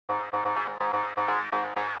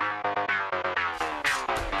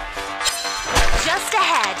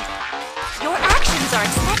Changes are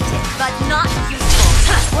expected, but not useful.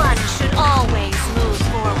 One should always move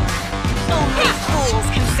forward. Only fools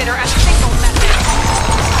consider a single method.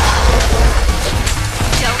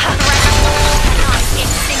 Don't threaten what you cannot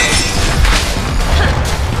extinguish.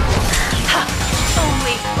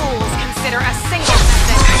 Only fools consider a single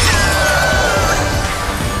method.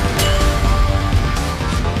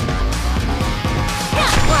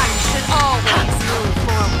 One should always move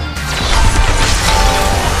forward.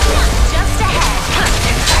 Just ahead.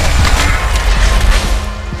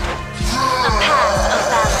 A path of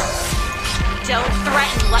balance. Don't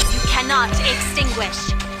threaten what you cannot extinguish.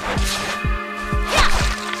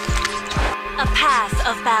 A path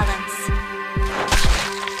of balance.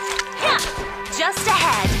 Just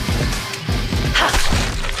ahead.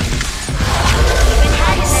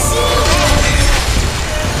 Even-handedness.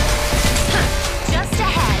 Just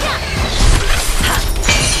ahead.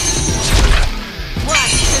 One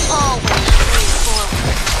should always move forward.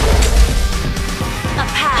 A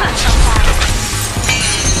path of balance.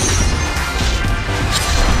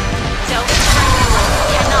 Don't threaten what you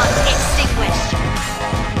cannot extinguish.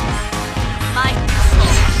 My pistol.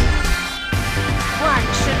 One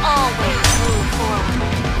should always move forward.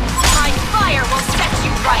 My fire will set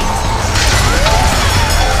you right.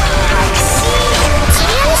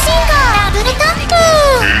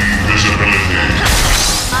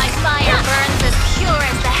 My fire burns as pure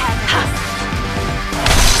as the heavens.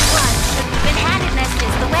 One should even-handedness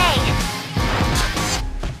is the way.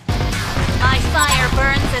 My fire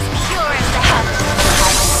burns as pure as the heavens.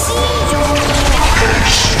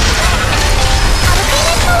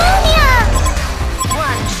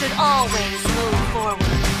 One should always move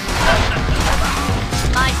forward.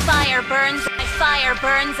 My fire burns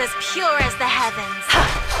as pure as the heavens.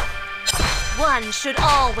 One should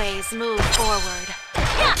always move forward.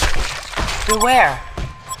 Beware.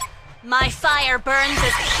 My fire burns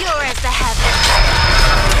as pure as the heavens.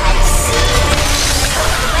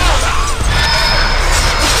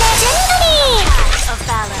 Of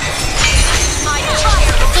balance. My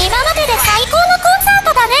fire.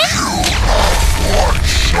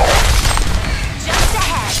 Just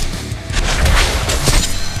ahead.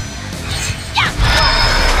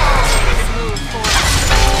 Always move forward.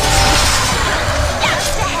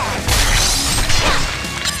 Just ahead.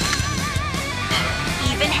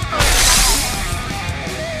 Even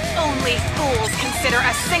only fools consider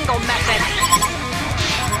a single method.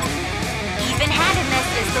 Even-handedness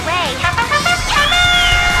is the way.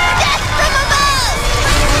 Death from above!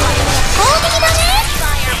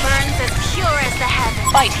 Fire burns as pure as the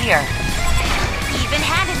heavens. Fight here.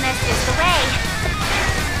 Even-handedness is the way.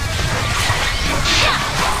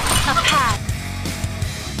 A path.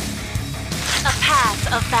 A path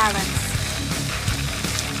of balance.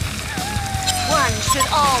 One should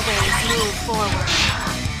always move forward.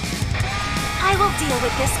 I will deal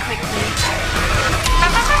with this quickly.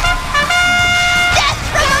 Death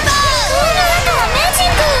from above!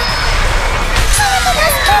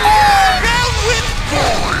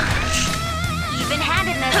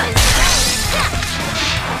 Even-handedness is the way.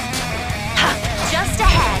 Just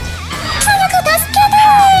ahead.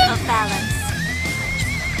 Path of balance.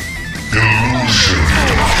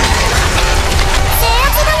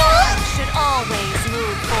 Should always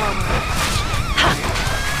move forward.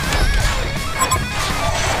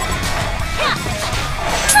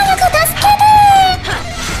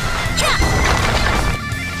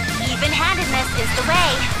 Even-handedness is the way.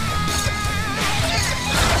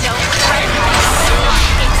 Don't threaten my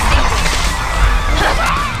extinguish.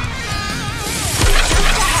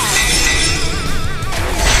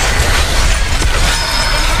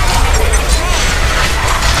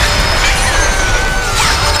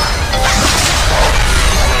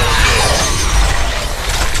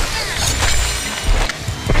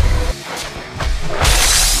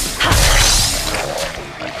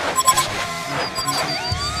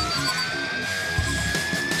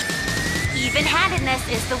 Even-handedness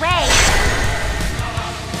is the way.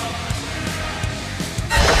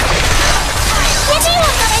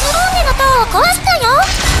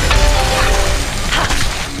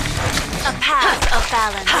 A path of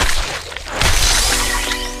balance.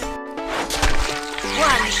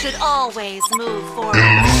 One should always move forward.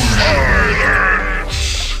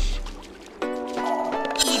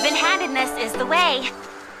 Even-handedness is the way.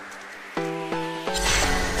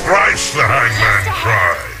 Thrice the hangman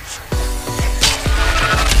cries.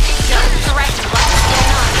 Don't threaten what you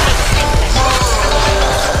cannot extinguish.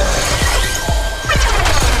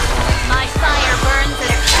 My fire burns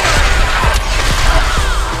as pure as the heavens.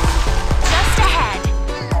 Just ahead.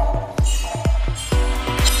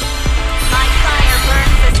 My fire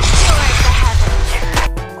burns as pure as the heavens.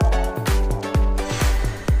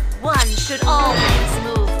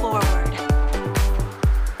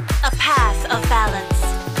 of balance.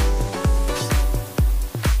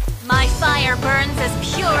 My fire burns as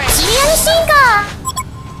pure as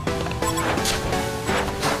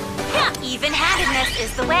even-handedness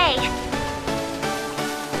is the way.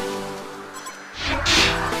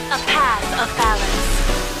 A path of balance.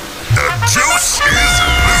 The juice is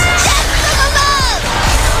loose!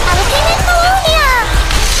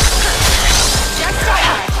 Just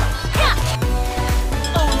ahead.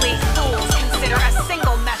 Only fools consider a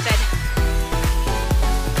single method.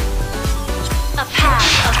 A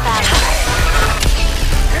path of balance.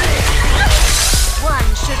 One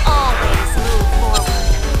should always move forward.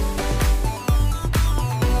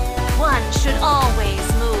 One should always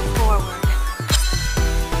move forward.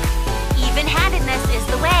 Even-handedness is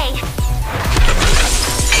the way.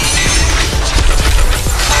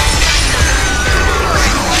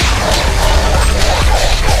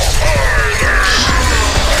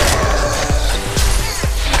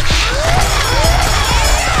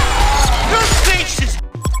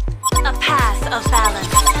 A path of balance.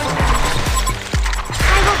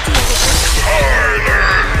 I will deal with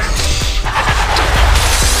this.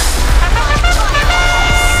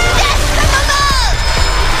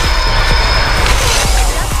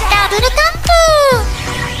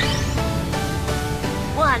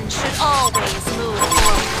 One should always move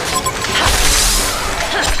forward.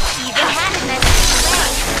 Even-handedness is the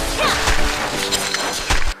way.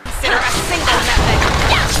 Consider a single method.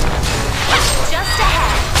 Just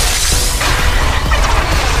ahead.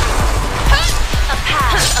 A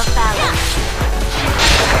path of balance.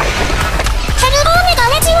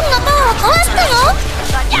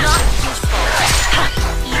 But not useful.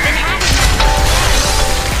 Even-handedness.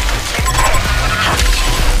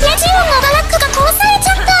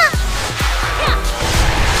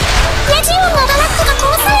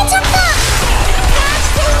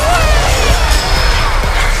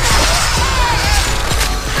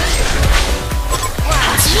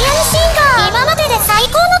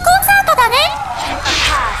 A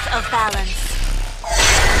path of balance.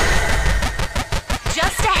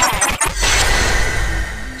 Just ahead.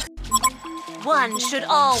 One should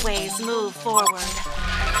always move forward.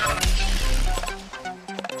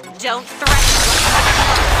 Don't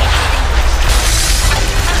threaten.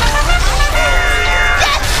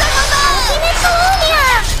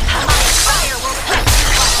 My fire will set you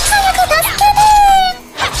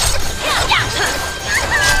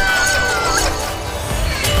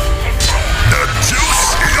The juice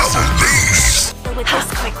is loose! with this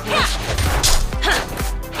quickly.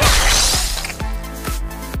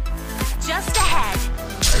 Just ahead.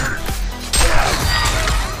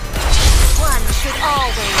 One should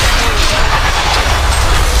always move.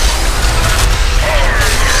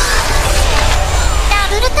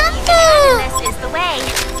 This is the way.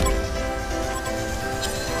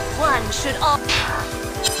 One should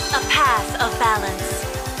a path of balance.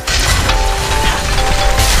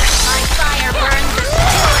 My fire burns as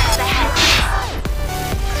pure as the heavens.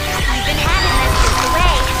 Even-handedness is the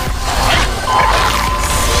way.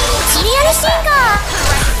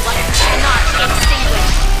 Threaten what cannot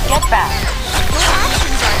extinguish. Get back. Your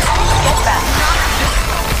actions are Get back. not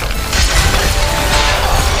useful.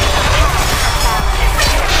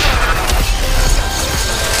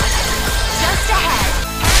 Just ahead.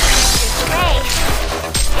 Is the way.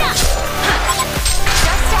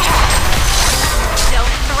 Just ahead.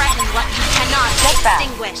 Don't threaten what you cannot Get back.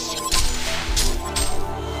 extinguish.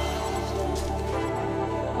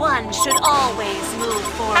 One should always move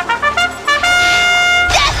forward.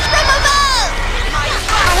 Death from above! My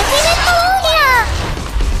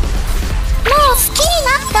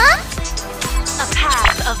A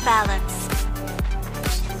path of balance.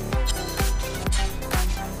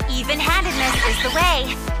 Even-handedness is the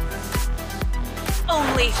way.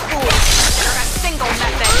 Only fools consider a single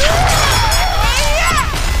method.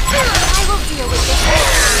 I will deal with this.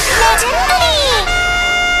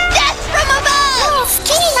 Death from above!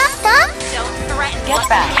 Don't threaten Get what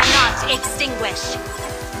back. you cannot extinguish.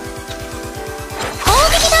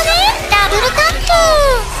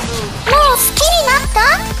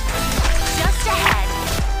 Just ahead.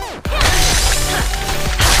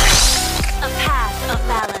 A path of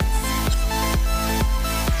balance.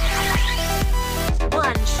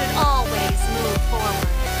 One should always move forward.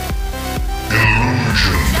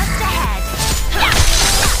 Illusion. Just ahead.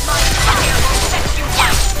 My fire will set you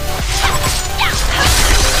right.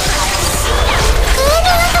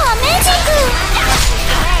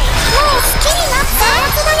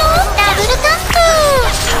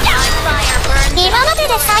 My fire burns.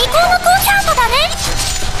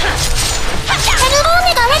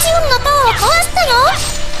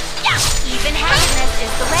 Even-handedness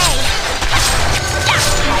is the way.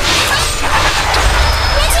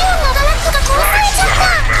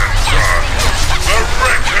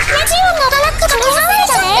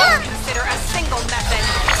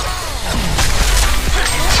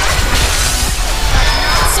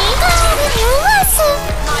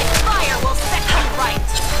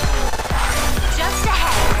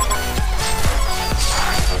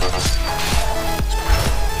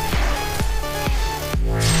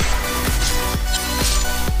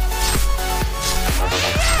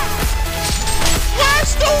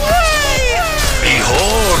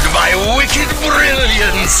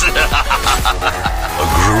 A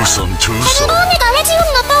gruesome twosome. 헤르몬네가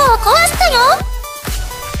레지온의 파워를壊したよ。